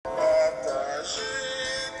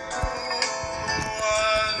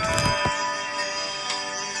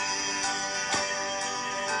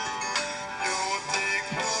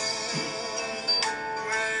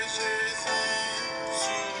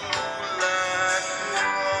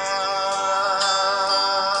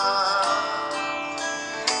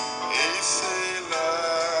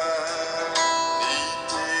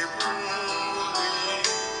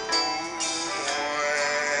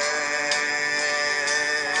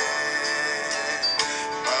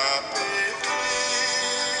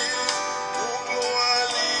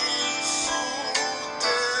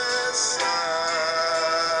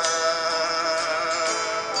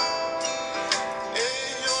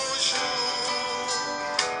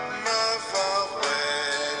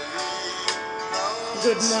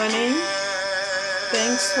Good morning.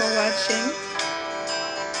 Thanks for watching.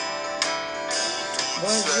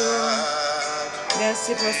 Bonjour.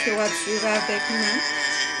 Merci pour ce que vous suivez avec nous.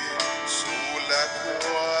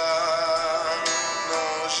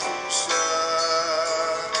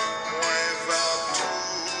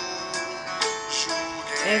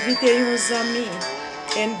 Invitez vos amis.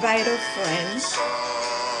 Invite a friend.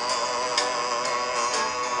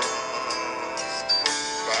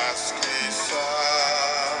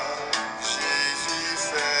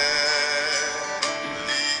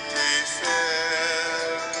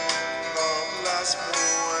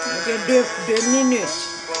 Deux minutes.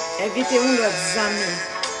 Invitez-vous leurs amis.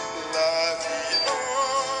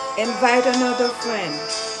 Invite another friend.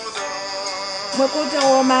 Moi,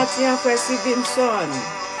 content au matin, frère Stevenson.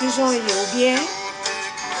 Pigeon, ou bien?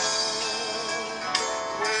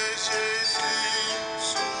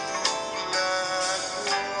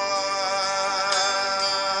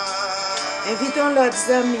 Invitons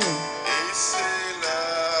leurs amis.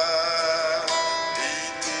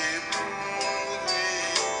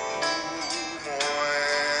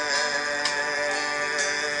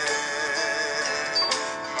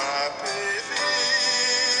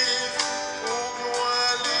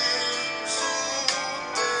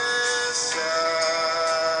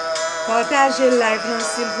 Partagez le live,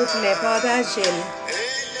 s'il vous plaît. Partagez-le.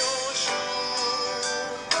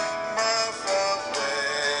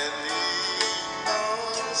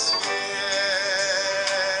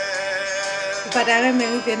 Partagez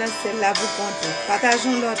mériter dans celle-là pour compter.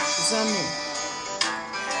 Partageons l'autre amis.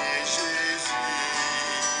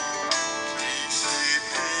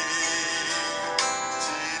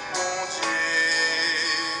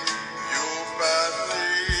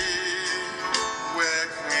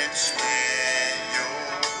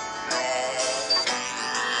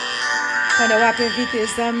 Quand on va inviter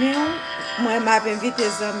les amis, moi, je vais inviter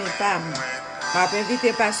les amis, pas moi. Je vais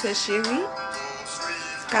inviter Pasteur Chéri,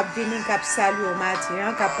 qui va venir, qui va saluer au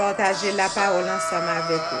matin, qui va partager la parole ensemble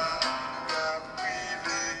avec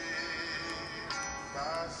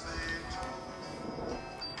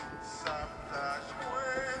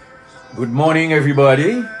vous. Good morning,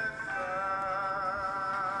 everybody.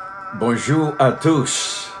 Bonjour à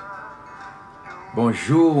tous.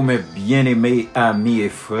 Bonjour, mes bien-aimés amis et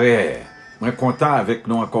frères. Je suis content avec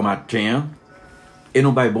nous encore matin. Et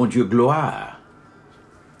nous baillons bon Dieu gloire.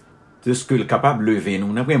 C'est ce que est capable de lever nous.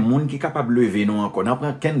 Nous avons un monde qui est capable de lever nous encore. Nous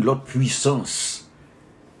avons qu'une autre puissance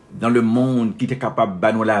dans le monde qui est capable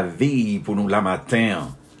de nous la vie pour nous la matin.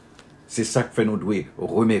 C'est ça que fait nous devons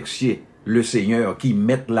remercier le Seigneur qui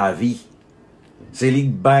met la vie. C'est lui qui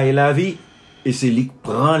baille la vie et c'est lui qui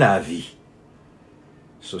prend la vie.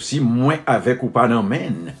 Ceci, moins avec ou pas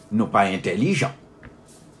n'emmène, nous pas intelligents.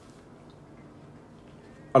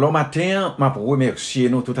 Alors matin, je remercie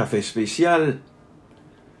nous tout à fait spécial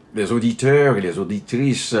les auditeurs et les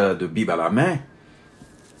auditrices de Bible à la main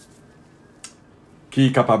qui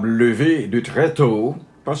est capable de lever de très tôt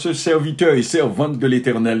parce que serviteurs et servantes de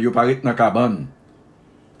l'Éternel, ils paraissent dans la cabane.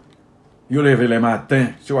 Ils lèvent les matins,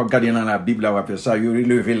 si vous regardez dans la Bible, vous appelez ça, ils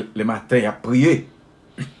lèvent les matins à prier.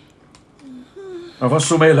 Avant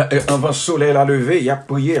le soleil à lever, il a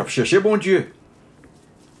prié, il a cherché bon Dieu.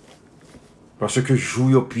 Parce que je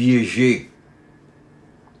vous piégé.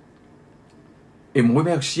 Et me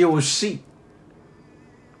remercier aussi.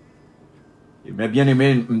 Et mes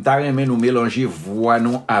bien-aimés, nous mélanger voix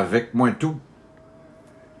nous avec moi tout.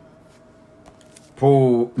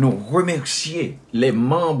 Pour nous remercier les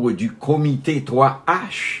membres du comité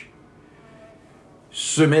 3H.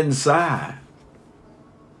 Semaine ça.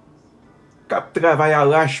 Cap travail à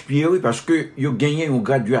l'arrache-pied, parce que ils ont gagné une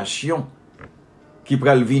graduation qui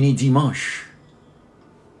pral venir dimanche.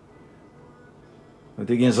 Nous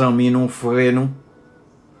avons des amis, nous, frères, nous.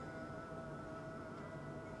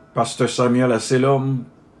 Pasteur Samuel, c'est l'homme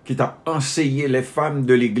qui t'a enseigné les femmes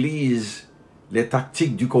de l'église les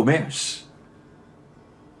tactiques du commerce.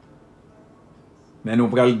 Mais nous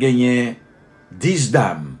pral gagner 10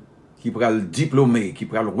 dames qui pral diplômer, qui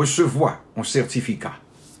pral recevoir un certificat.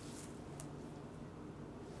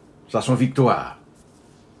 Ça son victoire.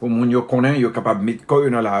 Pour moun yo konnen, yo capable mettre koy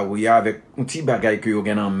dans la rue avec un petit bagay que yo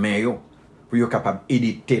gen en main yo, pour yo capable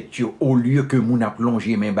aider tête yo au lieu que moun a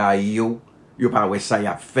plongé men ba yo pas ouais ça y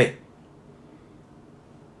a fait.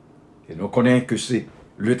 Et nous connaissons que c'est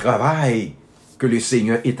le travail que le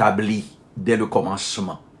Seigneur établit dès le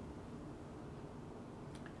commencement.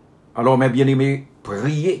 Alors mes bien-aimés,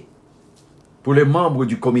 priez pour les membres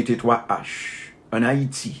du comité 3H en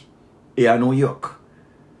Haïti et à New York,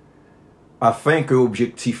 afin que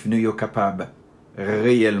l'objectif nous soit capable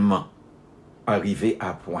réellement arriver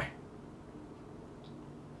à point.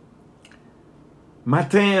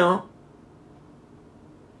 Matin, hein,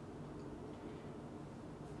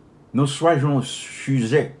 nous choisissons un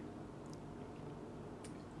sujet.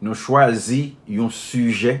 Nous choisissons un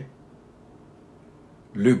sujet.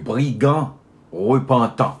 Le brigand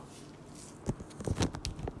repentant.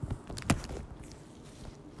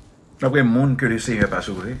 Après, le monde que le Seigneur pas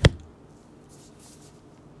sauvé.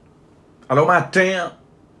 Alors, matin,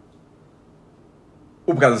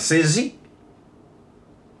 ou pral saisi,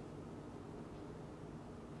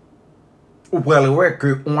 ou pral ouais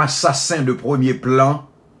que un assassin de premier plan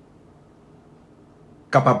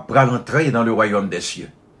capable de rentrer dans le royaume des cieux.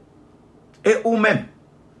 Et ou même.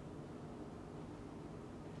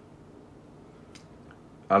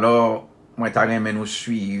 Alors, moi, t'as aimé nous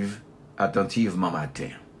suivre attentivement matin.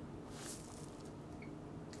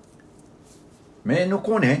 Mais nous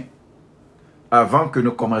connaissons, avant que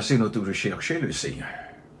nous commencions notre chercher le Seigneur.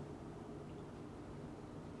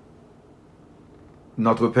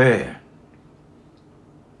 Notre Père,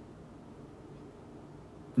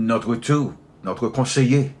 notre tout, notre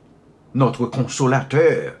conseiller, notre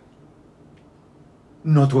consolateur,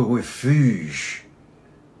 notre refuge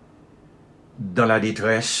dans la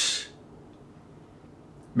détresse.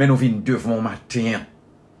 Mais nous venons devant matin.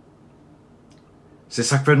 C'est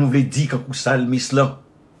ça que nous voulons dire quand nous psalmiste là.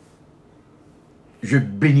 Je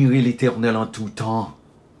bénirai l'Éternel en tout temps.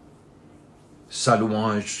 Sa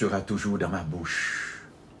louange sera toujours dans ma bouche.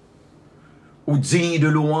 Ou digne de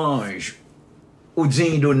louange, ou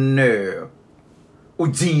digne d'honneur, ou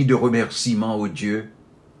digne de remerciement au Dieu.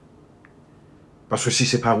 Parce que si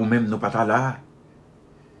ce n'est pas vous-même, nous pas là.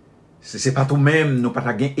 Si ce n'est pas vous-même, nous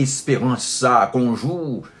pas gain espérance ça, qu'un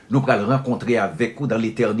jour, nous pourrons rencontrer avec vous dans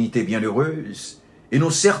l'éternité bienheureuse. Et nous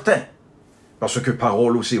certains, parce que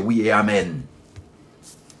parole c'est oui et amen.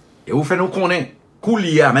 Et vous faites nous connaître, qu'il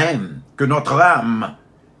y a même, que notre âme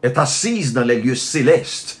est assise dans les lieux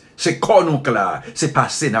célestes. C'est qu'on là, c'est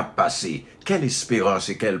passé n'a passé. Quelle espérance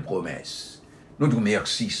et quelle promesse. Nous nous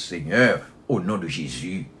remercions, Seigneur, au nom de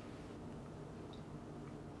Jésus.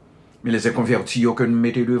 Mais les inconvertis que nous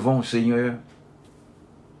mettons devant, Seigneur.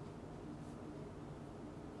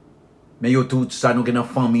 Mais yo tout ça nous dans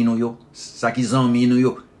famille nous yo, ça qui zanmi nous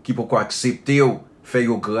yo, qui pourquoi accepter yo, faire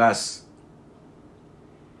yo grâce.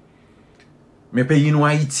 Mais pays nous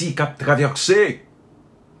Haïti qui a traversé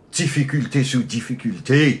difficulté sur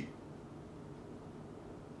difficulté.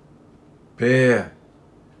 Père,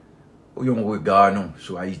 on regarde nous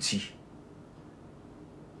sur Haïti.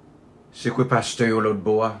 C'est que pasteur l'autre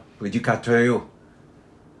bois, prédicateur,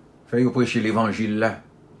 fait yo prêcher l'évangile là.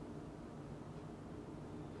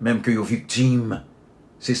 Même que yo victime,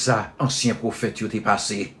 c'est ça, ancien prophète yo t'est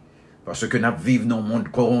passé. Parce que nous vivons dans un monde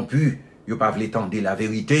corrompu, yo pas voulu tendre la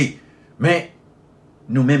vérité. Mais,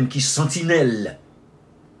 nous-mêmes qui sentinelles,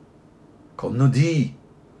 comme nous dit,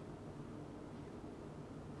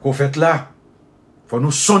 prophète là, faut nous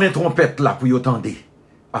sonner trompette là pour y tendre,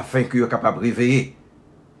 afin que yo capable de réveiller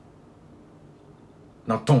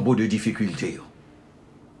dans le tombeau de difficultés.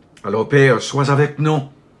 Alors Père, sois avec nous.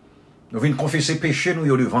 Nous venons confesser péché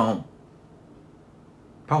nous devant.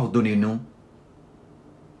 Pardonnez-nous.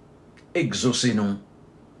 Exaucez-nous.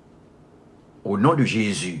 Au nom de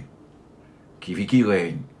Jésus, qui vit, qui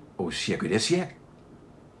règne au siècle des siècles.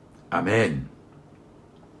 Amen.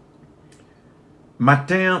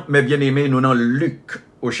 Matin, mes bien-aimés, nous dans Luc,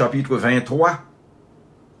 au chapitre 23,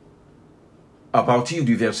 à partir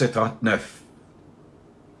du verset 39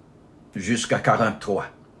 jusqu'à 43.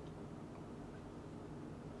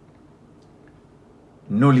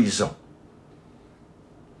 Nous lisons.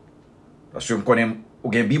 Parce que nous connaissons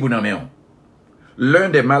la Bible dans la main. L'un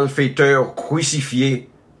des malfaiteurs crucifiés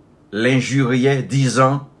l'injuriait,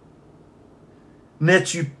 disant, «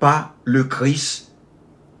 N'es-tu pas le Christ?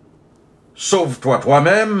 Sauve-toi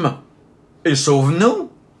toi-même et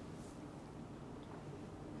sauve-nous. »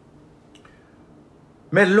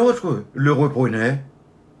 Mais l'autre le reprenait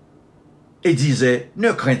et disait, «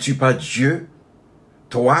 Ne crains-tu pas Dieu,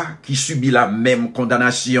 toi qui subis la même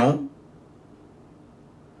condamnation?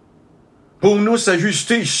 Pour nous, c'est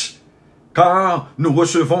justice, car nous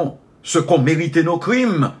recevons ce qu'ont mérité nos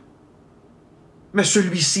crimes. Mais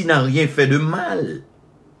celui-ci n'a rien fait de mal. »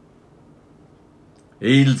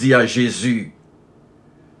 Et il dit à Jésus,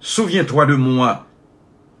 « Souviens-toi de moi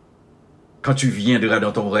quand tu viendras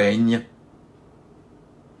dans ton règne. »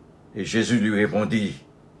 Et Jésus lui répondit,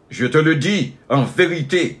 « Je te le dis en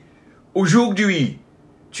vérité, aujourd'hui,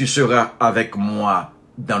 tu seras avec moi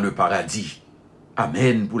dans le paradis. »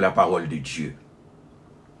 Amen pour la parole de Dieu.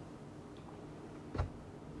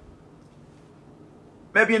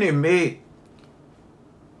 Mes bien-aimés,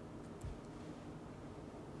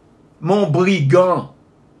 mon brigand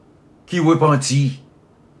qui repentit.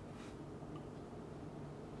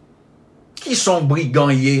 Qui sont brigands?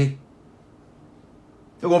 Il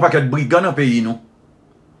n'y a pas de brigands dans le pays, non?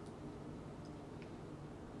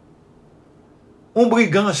 Un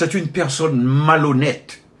brigand, c'est une personne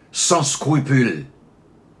malhonnête, sans scrupules.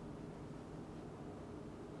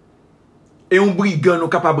 Et un brigand, nous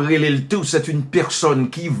capable de le tout, c'est une personne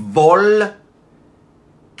qui vole,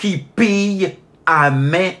 qui pille à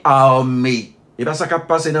main armée. Et bien ça qui a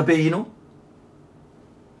passé dans le pays, non?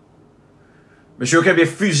 Monsieur qui a des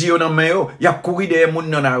fusils dans la main, il a couru des gens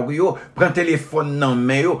dans la rue, prend le téléphone dans la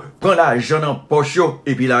main, prend l'argent dans la poche,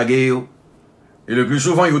 et puis la guerre. Et le plus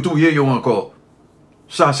souvent, il a touillé encore.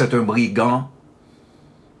 Ça, c'est un brigand.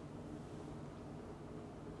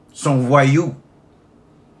 Son voyou.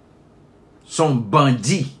 Son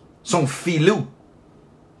bandit. Son filou.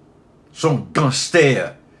 Son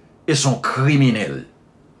gangster. Et son criminel.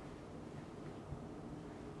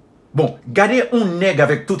 Bon, gardez un nègre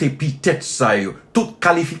avec toute épithète ça yo, toute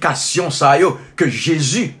qualification ça yo, que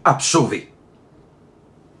Jésus a sauvé.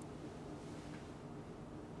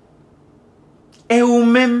 Et ou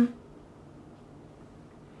même,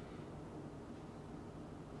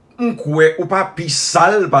 on croit ou pas pi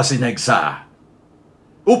sale parce nèg ça.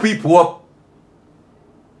 Ou pi propre.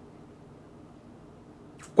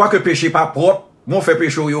 Quoique péché pas propre, mon fait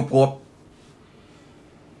péché yo propre.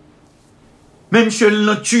 Même si elle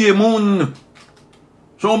n'a tué moun,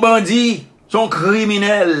 son bandit, son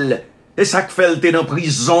criminel, et ça que fait le dans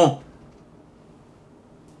prison.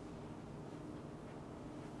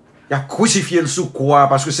 Il a crucifié le sous croix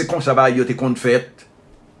parce que c'est comme ça va y être compte fait.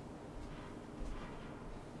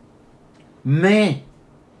 Mais,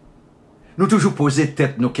 nous toujours poser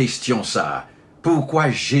tête nos questions ça. Pourquoi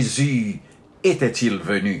Jésus était-il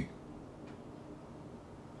venu?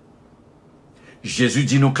 Jésus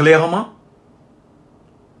dit nous clairement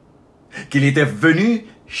qu'il était venu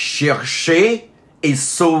chercher et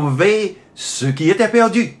sauver ceux qui étaient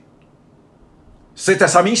perdus. C'était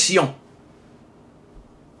sa mission.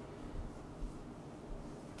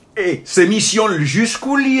 Et ces missions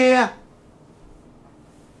jusqu'où liées.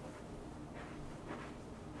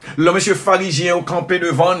 Le monsieur pharisien au campé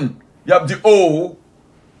devant, il a dit, oh,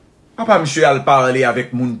 papa monsieur a parlé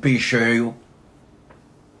avec mon pécheur.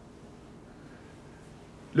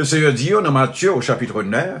 Le Seigneur dit dans Matthieu au chapitre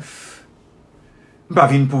 9, pas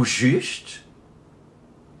venu pour juste.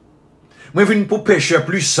 Moi venu pour pécher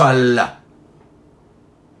plus sale.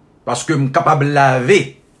 Parce que je suis capable de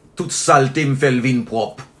laver toute saleté me fait le vin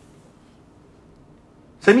propre.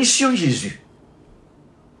 C'est mission Jésus.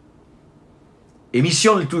 Et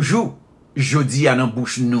mission toujours, je dis à notre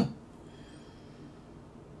bouche nous.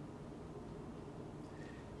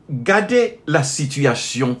 Gardez la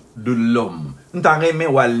situation de l'homme. Nous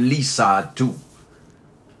t'arrêtons à lire ça tout.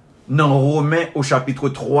 Dans Romains au chapitre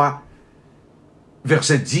 3,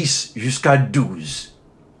 verset 10 jusqu'à 12.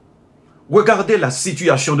 Regardez la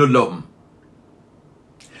situation de l'homme.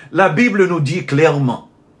 La Bible nous dit clairement,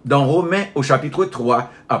 dans Romains au chapitre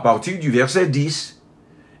 3, à partir du verset 10,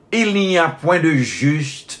 il n'y a point de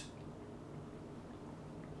juste.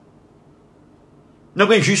 Non,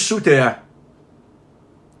 mais juste sous terre.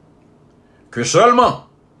 Que seulement,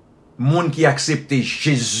 monde qui acceptait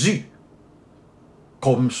Jésus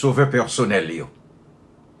comme sauveur personnel.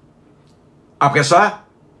 Après ça,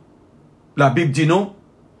 la Bible dit non,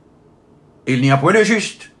 il n'y a point de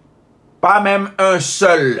juste. Pas même un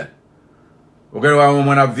seul. Vous voyez, on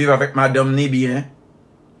a vivre avec madame ni bien.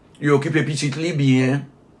 Il occupe petite li bien.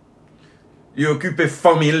 Il occupe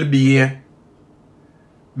famille bien.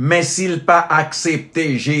 Mais s'il pas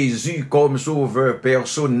accepté Jésus comme sauveur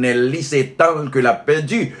personnel, c'est tant que l'a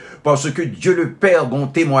perdu. Parce que Dieu le Père, bon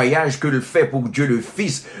témoignage que le fait pour Dieu le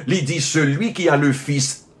Fils, il dit celui qui a le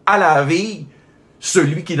Fils a la vie,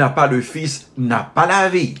 celui qui n'a pas le Fils n'a pas la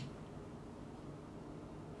vie.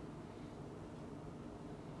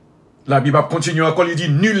 La Bible continue encore, il dit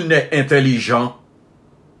nul n'est intelligent,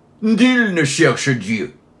 nul ne cherche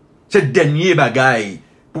Dieu. C'est le dernier bagaille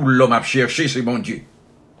pour l'homme à chercher, c'est mon Dieu.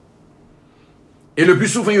 Et le plus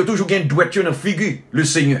souvent, il y a toujours une droiture dans la figure, le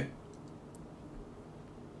Seigneur.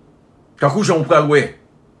 Quand j'en prends ouais,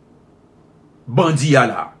 bandit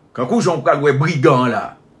là, quand j'en prends ouais, brigand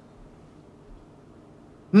là.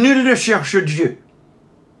 Nul ne cherche Dieu.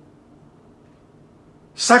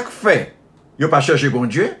 Ça que fait, il n'y a pas cherché bon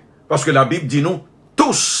Dieu, parce que la Bible dit non,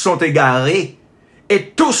 tous sont égarés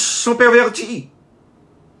et tous sont pervertis.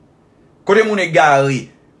 Quand les gens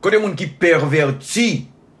égarés, quand les gens qui pervertis,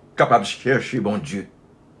 capable de chercher bon Dieu.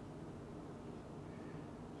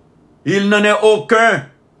 Il n'en est aucun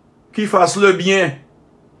qui fasse le bien.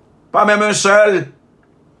 Pas même un seul.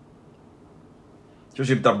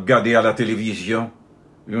 J'ai regardé à la télévision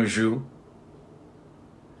un jour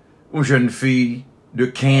une jeune fille de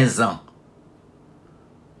 15 ans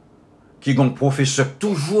qui a un professeur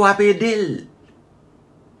toujours à pédale.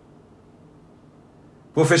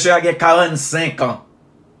 Professeur a 45 ans.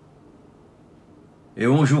 Et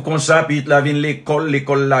un jour comme ça, puis il la vient l'école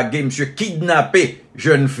la game, monsieur kidnappé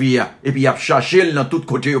jeune fille, et puis il a cherché dans tout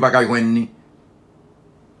côté, il n'y a pas de.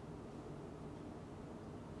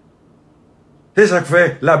 C'est ça que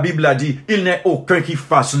fait, la Bible a dit, il n'est aucun qui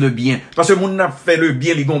fasse le bien. Parce que moun n'a fait le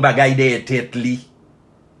bien, li gon bagay des têtes li.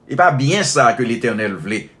 Et pas bien ça que l'Éternel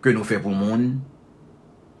voulait que nous fait pour moun.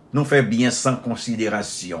 Nous fait bien sans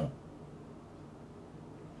considération.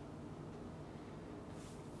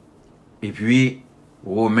 Et puis,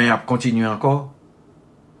 Romain a continué encore.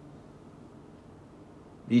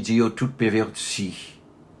 Il dit, tout perverti.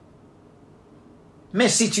 Mais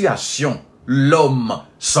situation, l'homme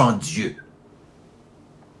sans Dieu.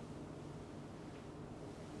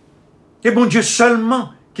 Et bon Dieu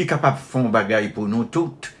seulement qui est capable de faire un bagay pour nous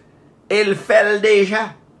toutes. Et il fait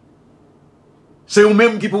déjà. C'est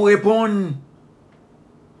vous-même qui pour répondre.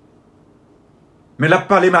 Mais là,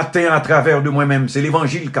 pas les matins à travers de moi-même, c'est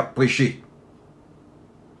l'évangile qui a prêché.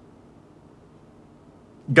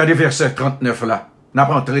 Regardez verset 39 là. N'a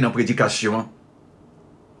pas entré dans la prédication.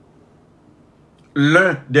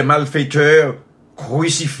 L'un des malfaiteurs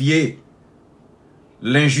crucifiés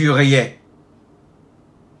l'injuriait.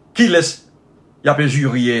 Qui laisse, y a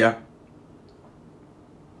injurié,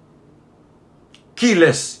 qui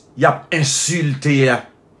laisse, y a insulté,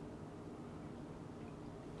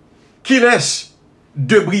 qui laisse,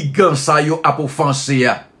 de brigands ça yo a offensé,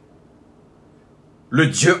 le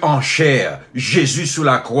Dieu en chair, Jésus sous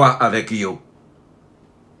la croix avec yo.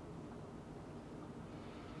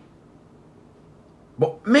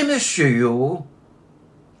 Bon, mais monsieur yo,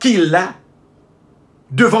 qui l'a,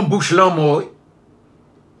 devant bouche l'amour,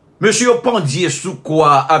 monsieur pendier sous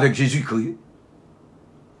quoi avec Jésus-Christ?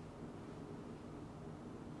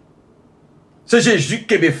 C'est Jésus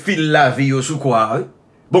qui me file la vie sous quoi? Hein?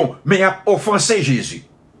 Bon, mais il a offensé Jésus.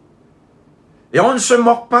 Et on ne se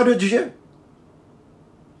moque pas de Dieu.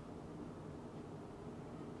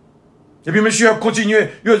 Et puis monsieur a continué,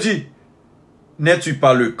 il a dit, n'es-tu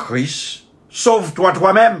pas le Christ? Sauve-toi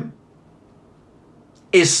toi-même.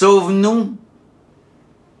 Et sauve-nous.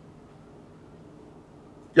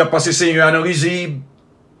 Il a passé Seigneur en risible.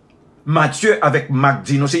 Matthieu avec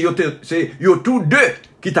Magdino, c'est yo tous deux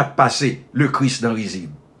qui t'a passé le Christ dans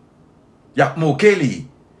risible. Il a moqué lui,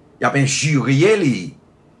 il a injurié lui,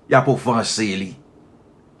 il a offensé lui.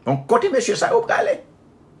 Donc côté monsieur ça au pralé.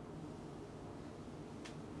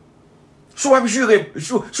 Soit juré,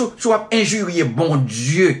 soit injurié bon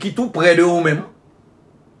Dieu qui tout près de vous-même.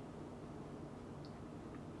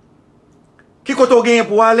 Qui côté gain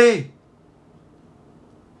pour aller?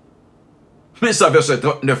 Mais ça verset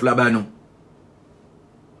 39 là-bas, nous.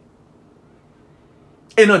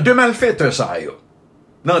 Et dans deux malfaiteurs, ça yo,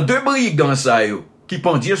 dans deux brigands, ça yo, qui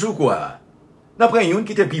pendiez sous quoi? D'après une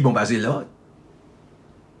qui était plus bon basé là.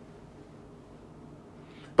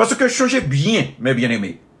 Parce que changez bien, mes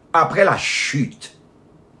bien-aimés, après la chute,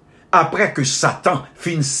 après que Satan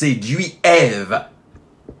fin séduit Ève,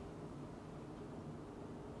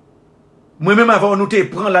 moi-même avant nous te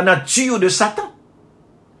prend la nature de Satan.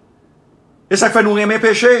 Et ça fait nous aimer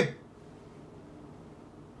péché.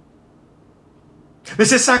 Mais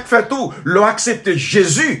c'est ça qui fait tout. L'on accepte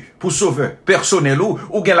Jésus pour sauver personnel ou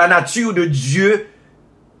la nature de Dieu.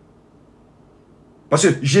 Parce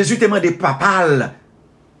que Jésus t'a demandé papal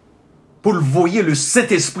pour le voyer le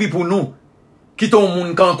Saint-Esprit pour nous. Qui ton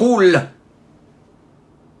monde quand coule.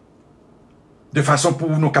 De façon pour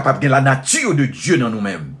nous capables de la nature de Dieu dans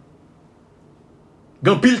nous-mêmes.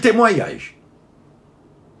 Grand pile témoignage.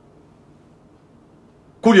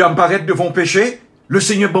 Quand il apparaît devant péché, le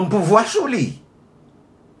Seigneur bon pouvoir sur lui.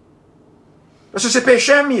 Parce que c'est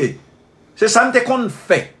péché mieux. C'est ça qu'on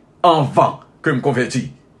fait avant que me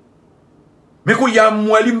convertis. Mais quand il y a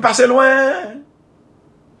moi, il me passe loin.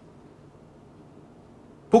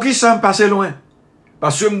 Pour qui ça me passe loin?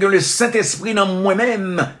 Parce que le Saint-Esprit dans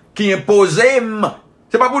moi-même qui impose.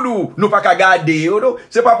 C'est pas pour nous pas qu'à garder,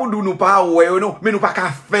 c'est pas pour nous pas ouais, mais nous pas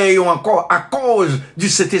qu'à faire encore à cause du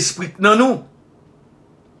Saint-Esprit dans nous.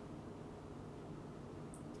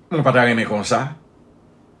 On pas t'aimer comme ça.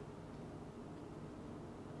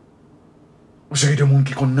 On série de monde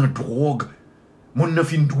qui connaît drogue, monde n'a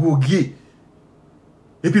fin drogué.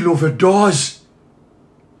 Et puis l'overdose.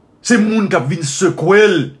 C'est monde qui vient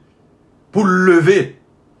secouer pour le lever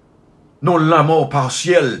non la mort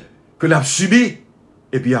partielle que l'a subi.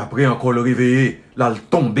 Et puis après, encore le réveiller, là, le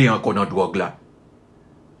tomber encore dans la drogue là.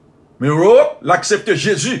 Mais l'accepter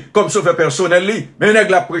Jésus comme sauveur personnel, mais il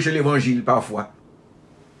a prêché l'évangile parfois.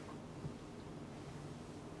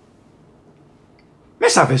 Mais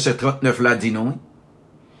ça fait ce 39 là dit non.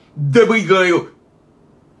 Deux brigands yo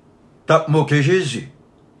t'as moqué Jésus.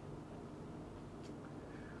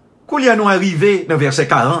 Quand il y a nous arrivé dans verset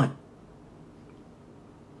 40.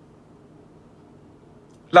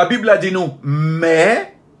 La Bible a dit non,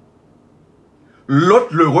 mais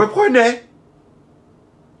l'autre le reprenait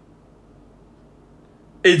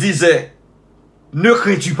et disait, ne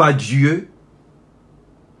crains-tu pas Dieu?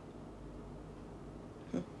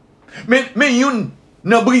 Mais yon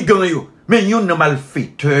nan brigand yo, mais yon nan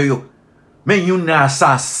malfaiteur yo, mais yon nan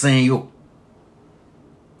assassin yo.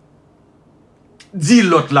 Dis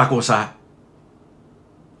l'autre là comme ça.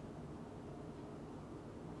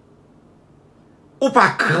 Ou pas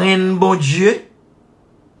craindre bon Dieu?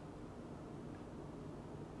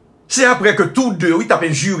 C'est après que tous deux, ils tapent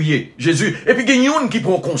injurier Jésus. Et puis il y a une qui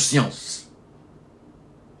prend conscience.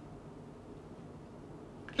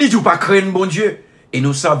 Il dit ou pas craindre bon Dieu. Et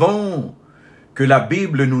nous savons que la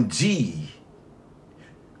Bible nous dit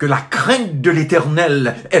que la crainte de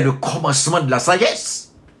l'Éternel est le commencement de la sagesse.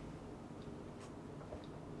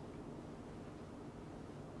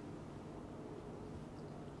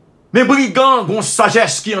 Mais brigands ont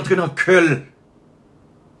sagesse qui entre dans le cœur.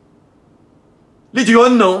 Il dit, oh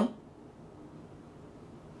non.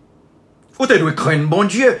 Faut te doit craindre bon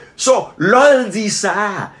Dieu. So, l'ol dit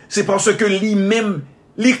ça, c'est parce que lui-même,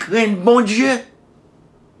 il craint bon Dieu.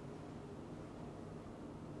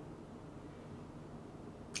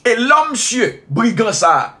 Et l'homme, monsieur, brigand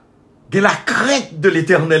ça, il a la crainte de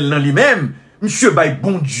l'Éternel dans lui-même. Monsieur, bail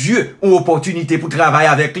bon Dieu, une opportunité pour travailler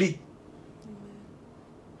avec lui.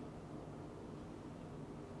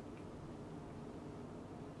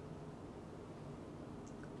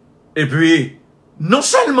 Et puis, non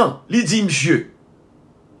seulement, il dit, monsieur,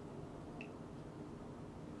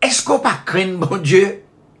 est-ce qu'on pas craindre bon Dieu?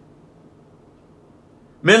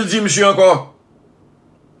 Mais il dit, monsieur, encore,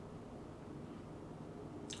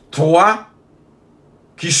 toi,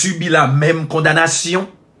 qui subis la même condamnation,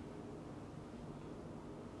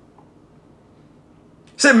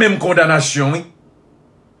 cette même condamnation, oui,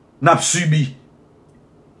 n'a pas subi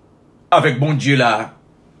avec bon Dieu là.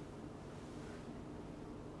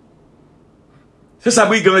 C'est ça,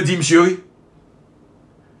 brigand dit, monsieur, oui.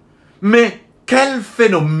 Mais quel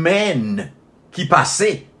phénomène qui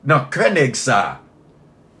passait dans qu'un nèg ça?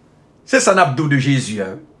 C'est ça n'abdou de Jésus,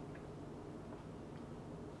 hein?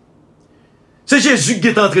 C'est Jésus qui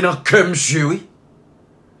est entré dans le cœur, monsieur, oui.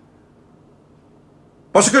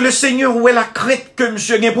 Parce que le Seigneur, où est la crainte que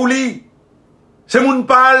monsieur gagne pour lui? C'est mon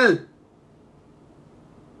parle.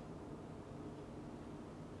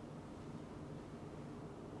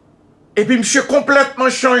 Et puis monsieur complètement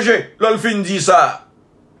changé. L'olfin dit ça.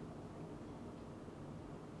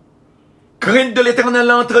 Crainte de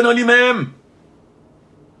l'Éternel entre dans lui-même.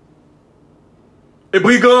 Et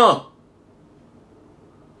brigand.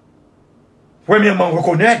 Premièrement,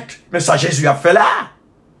 reconnaître, mais ça Jésus a fait là.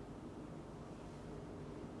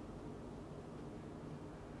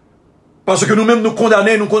 Parce que nous-mêmes nous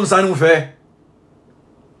condamnons, nous connaissons ça nous fait.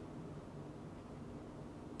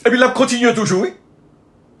 Et puis là, continue toujours, oui.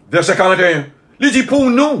 Verset 41. Il dit pour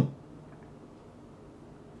nous,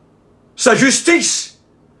 sa justice.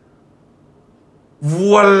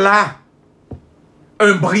 Voilà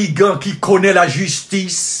un brigand qui connaît la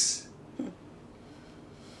justice.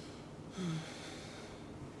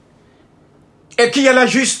 Et qui a la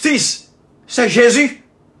justice? C'est Jésus.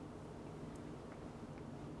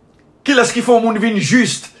 Qui est-ce qu'il faut au monde vin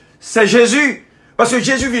juste? C'est Jésus. Parce que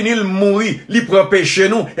Jésus vient, il mourit, il prend péché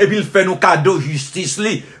nous, et puis il fait nos cadeaux justice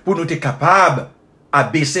li, pour nous être capables à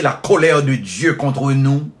baisser la colère de Dieu contre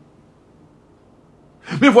nous.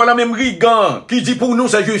 Mais voilà même brigand qui dit pour nous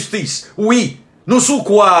c'est justice. Oui, nous sous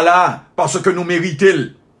quoi là? Parce que nous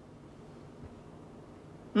méritons.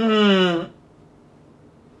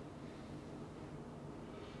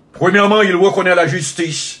 Premièrement, il reconnaît la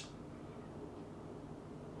justice.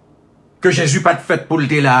 Que Jésus pas de fait pour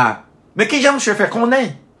le là. Mais qui j'aime se faire qu'on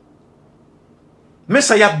est? Mais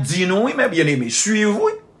ça y a dit non, oui, mais bien aimé, suivez-vous.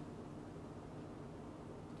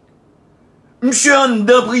 Monsieur en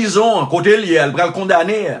de prison, côté lié, elle va le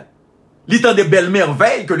condamner. Il a des belles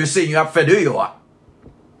merveilles que le Seigneur a fait de eux.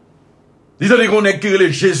 Il a qu'on est que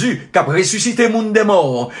Jésus qui a ressuscité moun des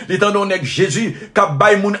morts. Il a donné Jésus qui a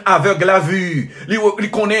baillé moun aveugle la vue.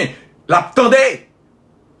 Il connaît, l'attendait.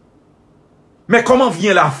 Mais comment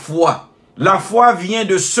vient la foi? La foi vient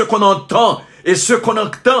de ce qu'on entend Et ce qu'on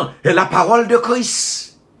entend est la parole de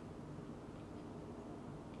Christ.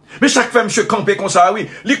 Mais chaque fois, monsieur campé comme ça, oui,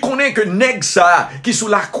 il connaît que nèg ça, qui sous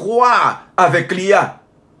la croix avec l'IA,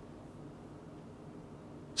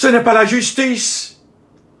 ce n'est pas la justice.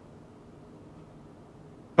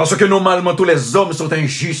 Parce que normalement, tous les hommes sont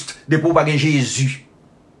injustes depuis pas Jésus.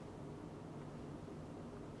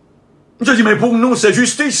 Je dis, mais pour nous, c'est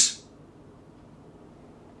justice.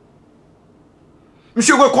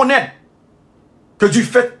 Monsieur reconnaît que du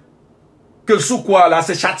fait que sous quoi là,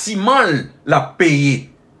 c'est châtiment l'a payé.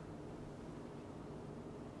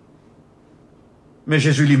 Mais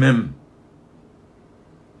Jésus lui-même,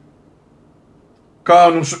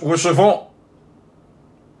 car nous recevons,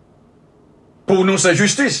 pour nous c'est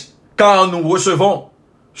justice, car nous recevons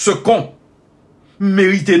ce qu'ont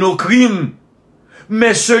mérité nos crimes,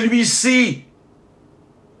 mais celui-ci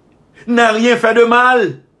n'a rien fait de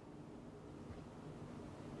mal.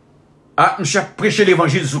 Ah, je suis prêché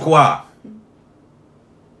l'évangile sous quoi?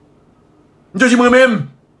 Je dis moi-même,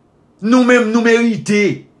 nous-mêmes nous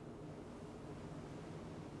méritons.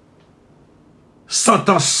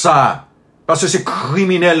 Sentence ça, parce que c'est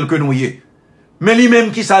criminel que nous y est. Mais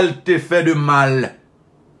lui-même qui ça te fait de mal.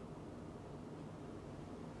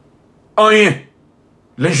 Rien.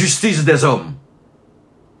 L'injustice des hommes.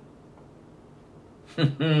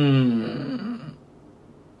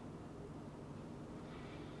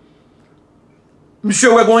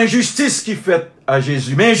 Monsieur, ouais, bon, injustice qui fait à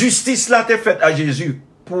Jésus. Mais injustice là, t'es faite à Jésus.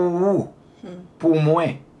 Pour vous. Pour moi.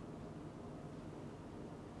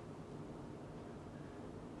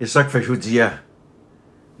 Et ça que fait aujourd'hui,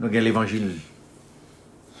 nous avons l'évangile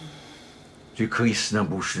du Christ dans la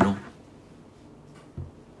bouche, non?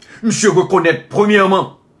 Monsieur reconnaître,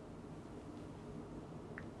 premièrement,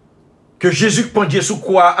 que Jésus pendait sous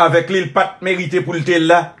quoi avec l'île pas mérité pour le tel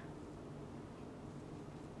là.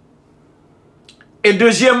 Et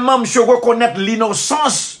deuxièmement, monsieur reconnaître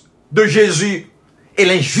l'innocence de Jésus et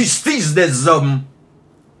l'injustice des hommes.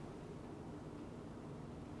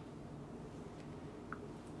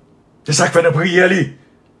 C'est ça que fait notre prière.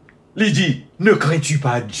 Il dit, ne crains-tu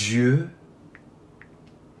pas Dieu?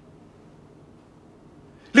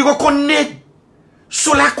 Il reconnaît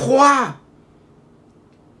sous la croix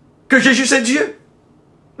que Jésus c'est Dieu.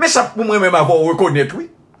 Mais ça pour moi-même avoir reconnaître, oui.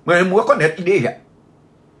 Moi-même reconnaître déjà.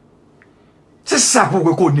 C'est ça pour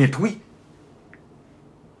reconnaître, oui.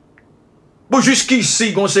 Bon, jusqu'ici,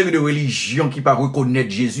 il y a une série de religions qui ne pas reconnaître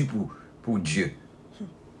Jésus pour Dieu.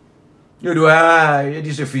 Il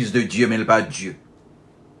dit ce fils de Dieu, mais il n'est pas Dieu.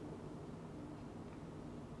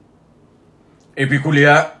 Et puis,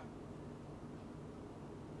 Kouléa,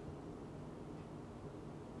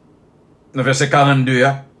 le verset 42,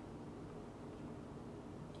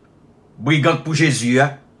 brigand pour Jésus,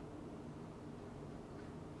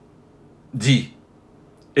 dit,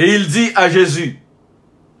 et il dit à Jésus,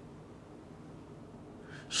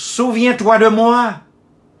 souviens-toi de moi.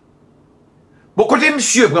 Bon, côté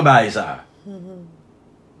monsieur, prends ça.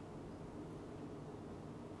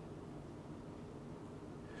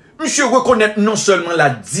 Monsieur reconnaît non seulement la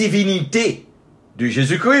divinité de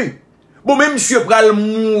Jésus-Christ, bon, même monsieur pral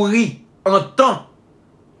mourir en temps,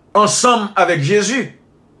 ensemble avec Jésus.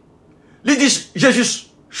 Il dit, Jésus,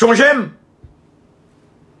 changez-moi.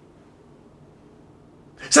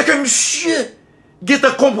 C'est que monsieur, get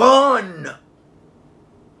à comprendre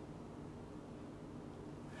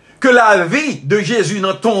que la vie de Jésus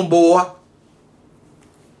dans le tombeau,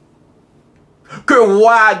 que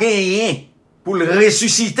roi a gagné pour le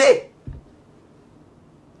ressusciter,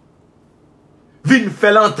 vient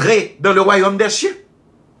faire l'entrée dans le royaume des cieux.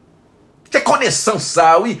 C'est connaissance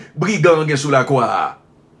ça, oui, brigand sous la croix.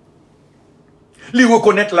 Il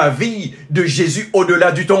reconnaître la vie de Jésus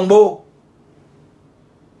au-delà du tombeau.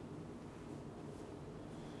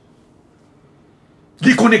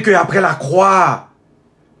 Il connaît qu'après la croix,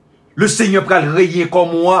 le Seigneur pral régner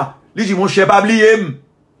comme moi. Il dit, mon cher, pas oublier.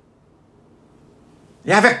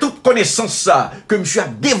 Et avec toute connaissance ça, que monsieur a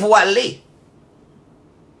dévoilé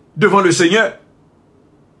devant le Seigneur.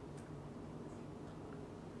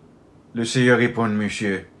 Le Seigneur répond,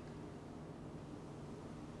 monsieur,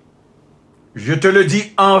 je te le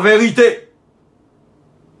dis en vérité.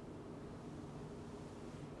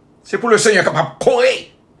 C'est pour le Seigneur capable de courir,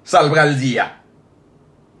 ça le bral dit.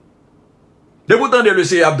 De vous entendez le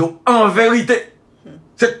Seigneur Abdou, en vérité,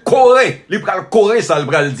 c'est courir, il pral courir, ça le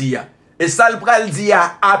bral dit. Et ça le bral dit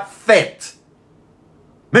a fait.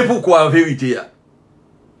 Mais pourquoi en vérité?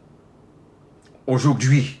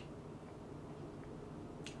 Aujourd'hui,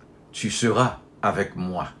 tu seras avec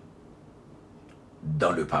moi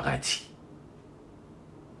dans le paradis.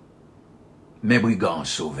 Mes brigands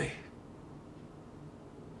sauvés.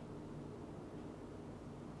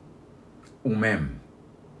 ou même,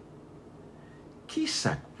 qui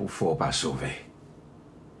ça pour faut pas sauver?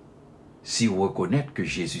 Si vous reconnaissez que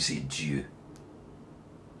Jésus c'est Dieu,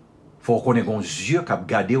 faut reconnaître qu'on Dieu qui a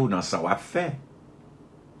gardé ou dans sa fait.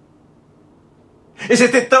 Et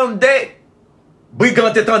c'était tendé,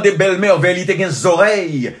 brigand t'étendait belle-mère vers lui, t'es des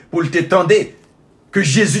oreilles pour t'étendre, que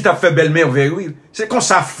Jésus t'a fait belle-mère vers lui. C'est quand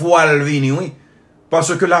sa foi le vient, oui.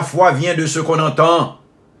 Parce que la foi vient de ce qu'on entend.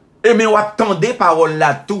 Et mais on attendait parole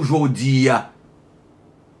là toujours dit.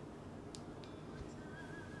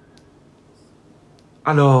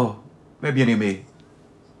 Alors, mes bien-aimés,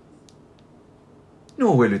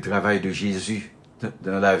 nous où est le travail de Jésus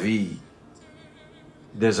dans la vie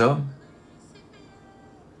des hommes?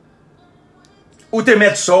 Ou te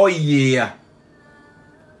mettre ça hier?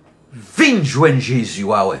 Viens joindre Jésus,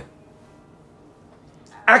 ouais.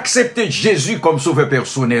 Accepter Jésus comme sauveur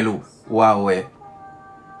personnel, ouais.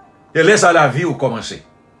 Et laisse à la vie ou commencer.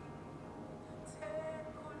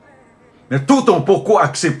 Mais tout ton pourquoi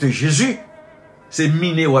accepter Jésus, c'est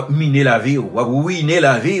miner la vie, ou ruiner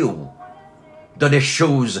la vie, ou dans des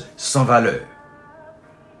choses sans valeur.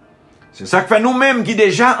 C'est ça que fait nous-mêmes qui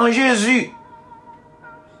déjà en Jésus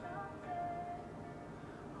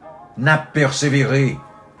n'a persévéré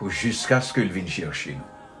jusqu'à ce qu'il vienne chercher nous.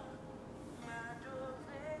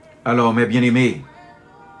 Alors, mes bien-aimés,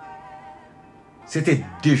 c'était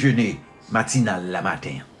déjeuner matinal la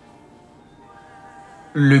matin.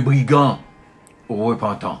 Le brigand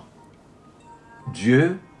repentant.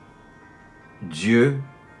 Dieu,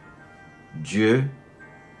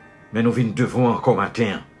 mais nous devons encore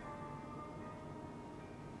matin.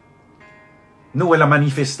 Nous, est la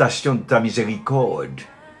manifestation de ta miséricorde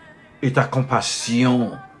et ta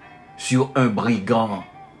compassion sur un brigand,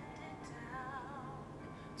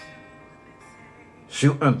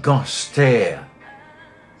 sur un gangster,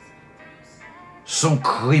 son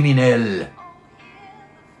criminel.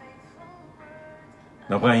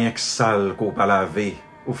 N'a pas rien que sale qu'on pas laver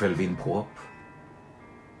ou fait le vin propre.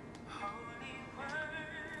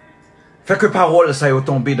 Fait que parole ça est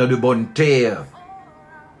tombé dans de bonnes terres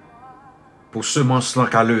pour semence là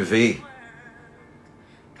qu'à lever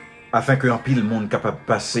afin qu'un pile monde capable de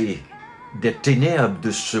passer des ténèbres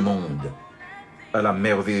de ce monde à la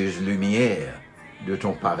merveilleuse lumière de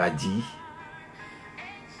ton paradis.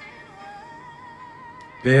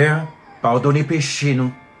 Père, pardonnez péché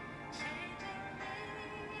nous.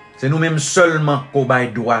 C'est nous-mêmes seulement qu'on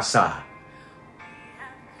baille droit ça.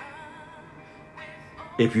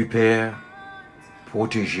 Et puis Père,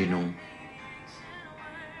 protégez-nous,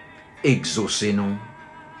 exaucez-nous,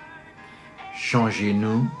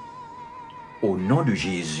 changez-nous au nom de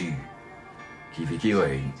Jésus qui vit et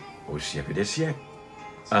règne au siècle des siècles.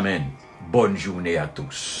 Amen. Bonne journée à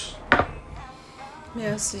tous.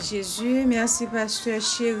 Merci Jésus, merci pasteur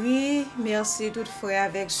chéri, merci tout frère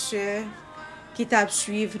avec sœur qui t'a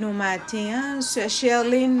suivi nous matin. Sœur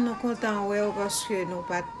Sherline, nous comptons ouais parce que nous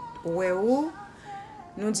pas ouais ou.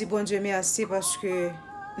 Nous dit bon Dieu merci parce que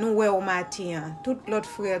nous ouais au matin. Tout l'autre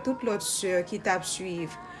frère, toute l'autre sœur qui t'a suivi.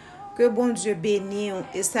 Que bon Dieu bénisse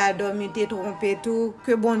et ça dormi te tromper tout,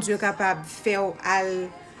 que bon Dieu capable faire al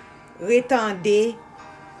retendre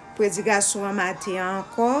prédication en matin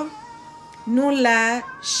encore. Nous là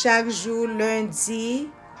chaque jour lundi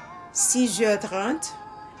 6h30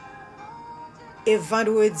 et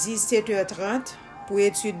vendredi 7h30 pour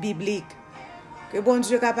études bibliques. Que bon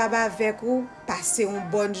Dieu capable avec vous, passer une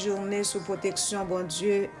bonne journée sous protection bon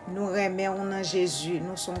Dieu. Nous remercions en Jésus,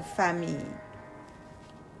 nous sommes famille.